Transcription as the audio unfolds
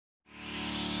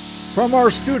From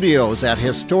our studios at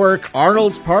historic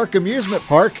Arnold's Park Amusement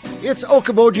Park, it's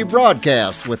Okoboji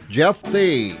Broadcast with Jeff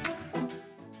Thie.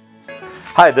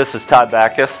 Hi, this is Todd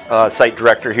Backus, Site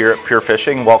Director here at Pure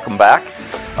Fishing. Welcome back.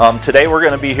 Today we're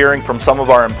going to be hearing from some of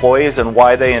our employees and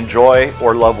why they enjoy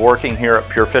or love working here at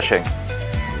Pure Fishing.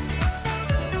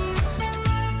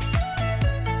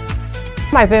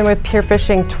 I've been with Pure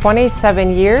Fishing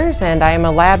 27 years and I am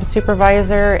a lab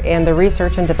supervisor in the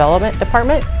Research and Development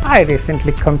Department. I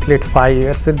recently completed 5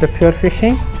 years with the Pure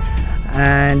Fishing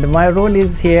and my role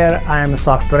is here, I am a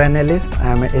software analyst, I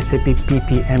am a SAP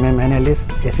PPMM analyst.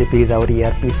 SAP is our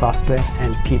ERP software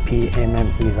and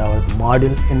PPMM is our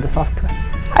module in the software.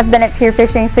 I've been at Pure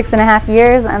Fishing 6.5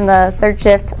 years. I'm the third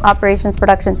shift operations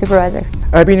production supervisor.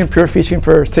 I've been in Pure Fishing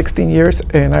for 16 years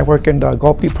and I work in the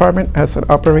Gulf department as an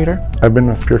operator. I've been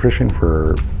with Pure Fishing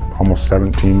for almost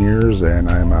 17 years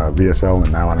and I'm a VSL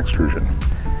and now on extrusion.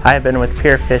 I have been with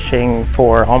Pure Fishing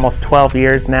for almost 12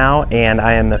 years now and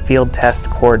I am the field test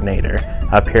coordinator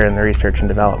up here in the Research and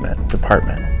Development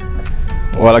Department.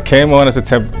 Well, I came on as a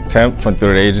temp through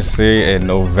the agency in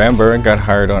November and got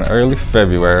hired on early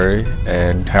February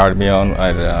and hired me on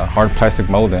at hard plastic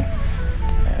molding,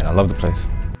 and I love the place.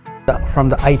 From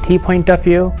the IT point of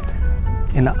view,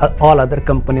 in all other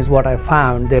companies what I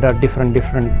found, there are different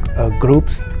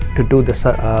groups to do this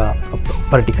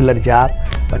particular job,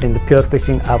 but in the Pure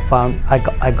Fishing I found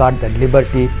I got the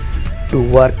liberty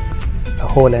to work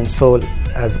whole and soul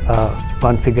as a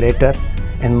configurator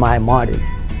in my module.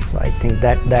 So I think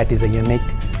that is a unique,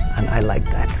 and I like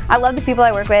that. I love the people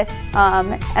I work with,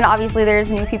 and obviously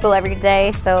there's new people every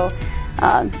day, so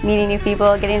meeting new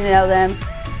people, getting to know them.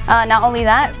 Not only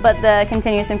that, but the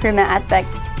continuous improvement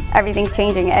aspect. Everything's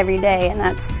changing every day, and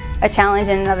that's a challenge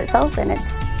in and of itself, and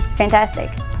it's fantastic.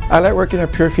 I like working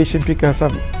at Pure Fishing because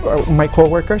of my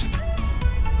co-workers.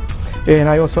 And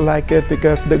I also like it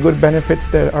because the good benefits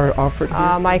that are offered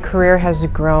here. My career has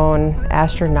grown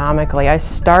astronomically. I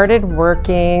started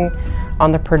working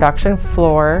on the production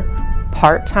floor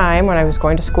part-time when I was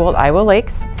going to school at Iowa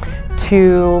Lakes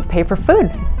to pay for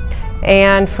food.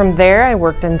 And from there I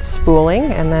worked in spooling,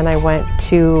 and then I went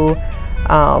to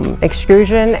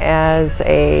extrusion as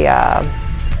a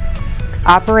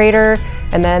operator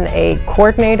and then a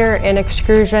coordinator in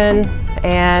extrusion.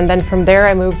 And then from there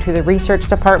I moved to the research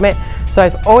department. So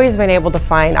I've always been able to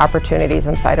find opportunities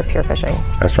inside of Pure Fishing.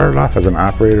 I started off as an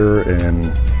operator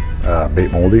in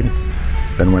bait molding,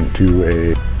 then went to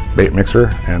a bait mixer,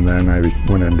 and then I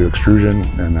went into extrusion,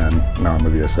 and then now I'm a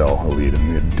VSL, a lead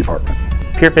in the department.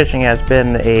 Pure Fishing has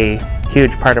been a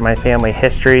huge part of my family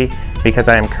history because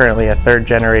I am currently a third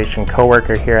generation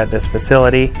co-worker here at this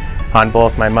facility on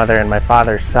both my mother and my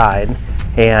father's side.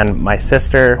 And my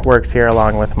sister works here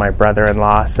along with my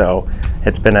brother-in-law, so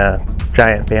it's been a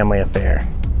giant family affair.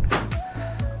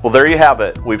 Well, there you have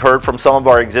it. We've heard from some of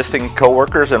our existing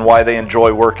coworkers and why they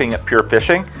enjoy working at Pure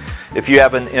Fishing. If you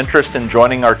have an interest in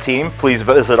joining our team, please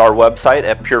visit our website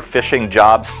at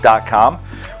purefishingjobs.com.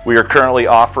 We are currently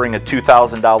offering a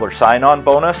 $2,000 sign-on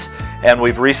bonus, and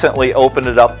we've recently opened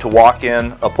it up to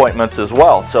walk-in appointments as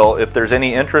well. So if there's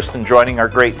any interest in joining our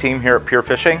great team here at Pure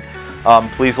Fishing,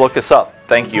 please look us up.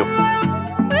 Thank you.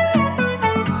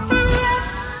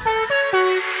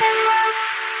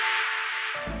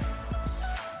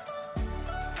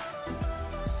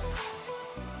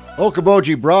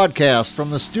 Okoboji Broadcast from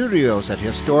the studios at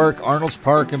historic Arnold's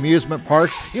Park Amusement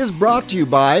Park is brought to you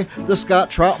by the Scott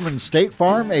Troutman State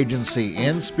Farm Agency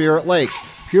in Spirit Lake,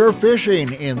 Pure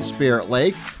Fishing in Spirit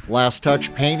Lake, Last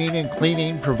Touch Painting and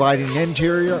Cleaning, providing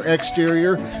interior,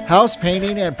 exterior, house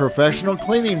painting, and professional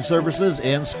cleaning services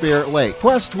in Spirit Lake.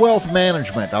 Quest Wealth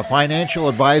Management, a financial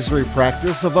advisory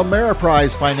practice of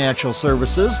Ameriprise Financial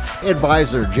Services.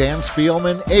 Advisor Jan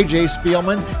Spielman, AJ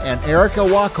Spielman, and Erica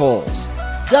Wachholz.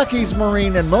 Ducky's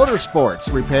Marine and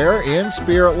Motorsports Repair in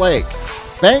Spirit Lake.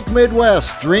 Bank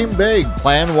Midwest, dream big,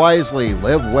 plan wisely,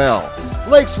 live well.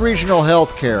 Lakes Regional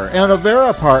Healthcare and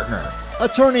Avera Partner.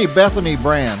 Attorney Bethany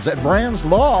Brands at Brands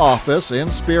Law Office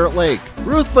in Spirit Lake.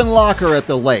 Ruthven Locker at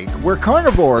the Lake, where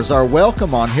carnivores are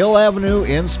welcome on Hill Avenue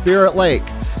in Spirit Lake.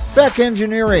 Beck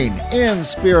Engineering in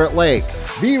Spirit Lake.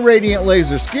 Be Radiant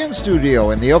Laser Skin Studio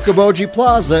in the Okoboji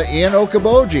Plaza in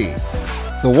Okoboji.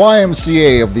 The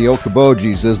YMCA of the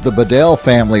Okobojis is the Bedell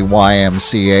Family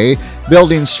YMCA,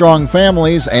 building strong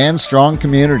families and strong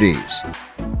communities.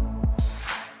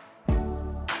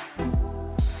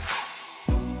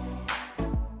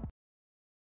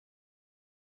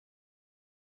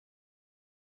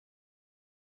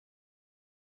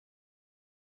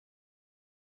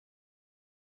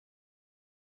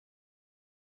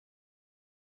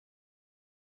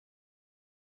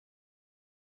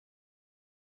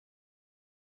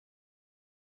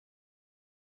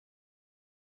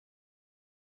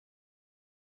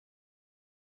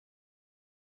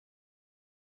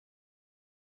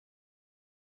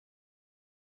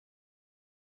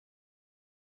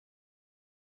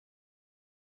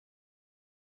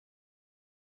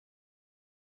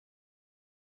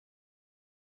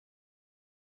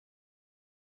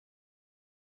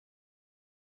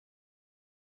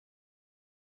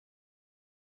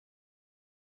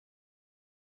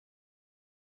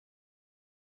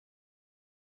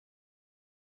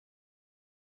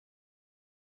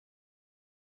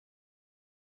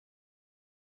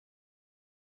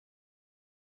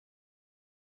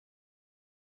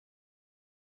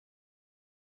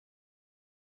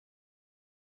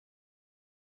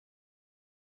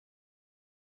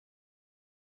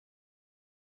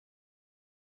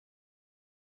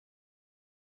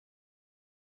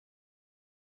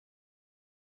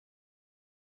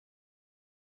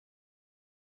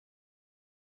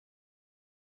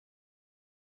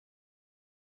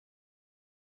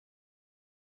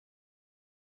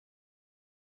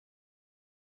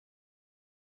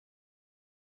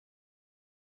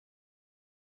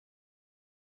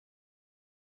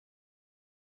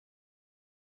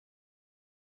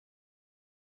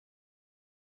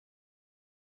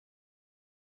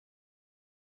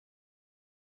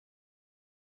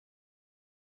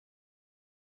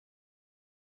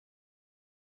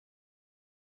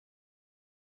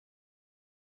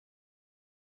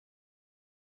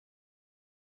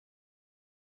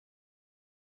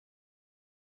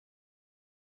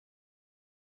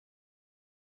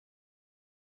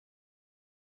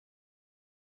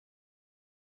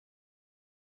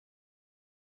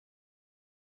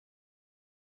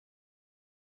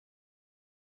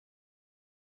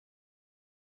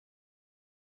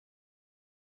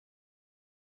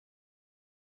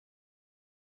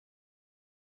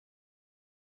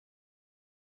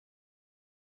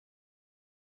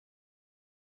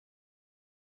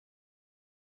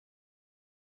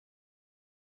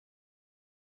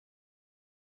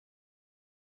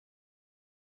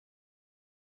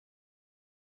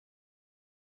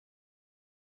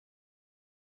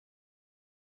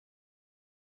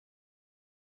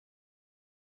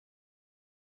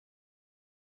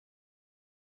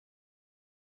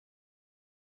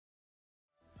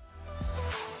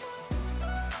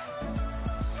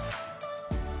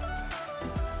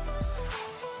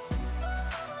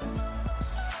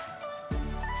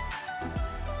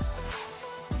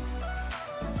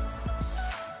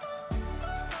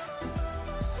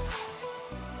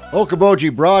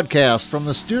 Okoboji broadcast from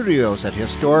the studios at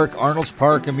historic Arnold's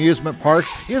Park Amusement Park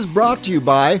is brought to you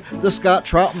by the Scott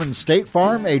Troutman State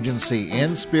Farm Agency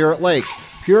in Spirit Lake,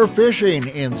 Pure Fishing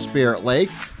in Spirit Lake,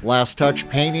 Last Touch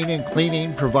Painting and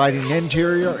Cleaning providing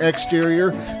interior,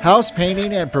 exterior, house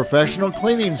painting and professional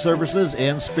cleaning services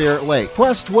in Spirit Lake,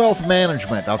 Quest Wealth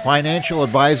Management, a financial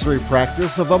advisory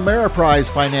practice of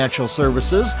Ameriprise Financial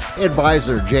Services,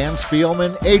 advisor Jan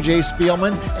Spielman, AJ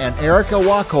Spielman, and Erica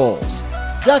Wachholz.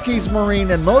 Ducky's Marine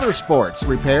and Motorsports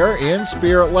Repair in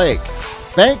Spirit Lake.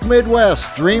 Bank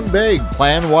Midwest, dream big,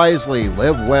 plan wisely,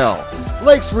 live well.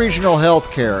 Lakes Regional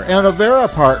Healthcare and Avera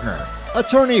Partner.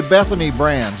 Attorney Bethany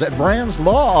Brands at Brands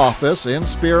Law Office in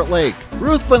Spirit Lake.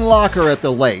 Ruthven Locker at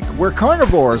the lake, where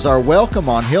carnivores are welcome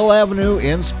on Hill Avenue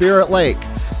in Spirit Lake.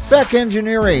 Beck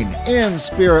Engineering in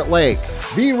Spirit Lake.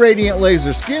 B Radiant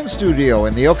Laser Skin Studio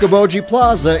in the Okoboji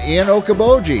Plaza in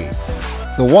Okoboji.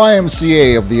 The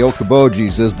YMCA of the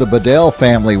Okobojis is the Bedell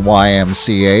Family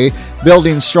YMCA,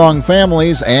 building strong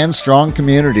families and strong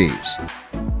communities.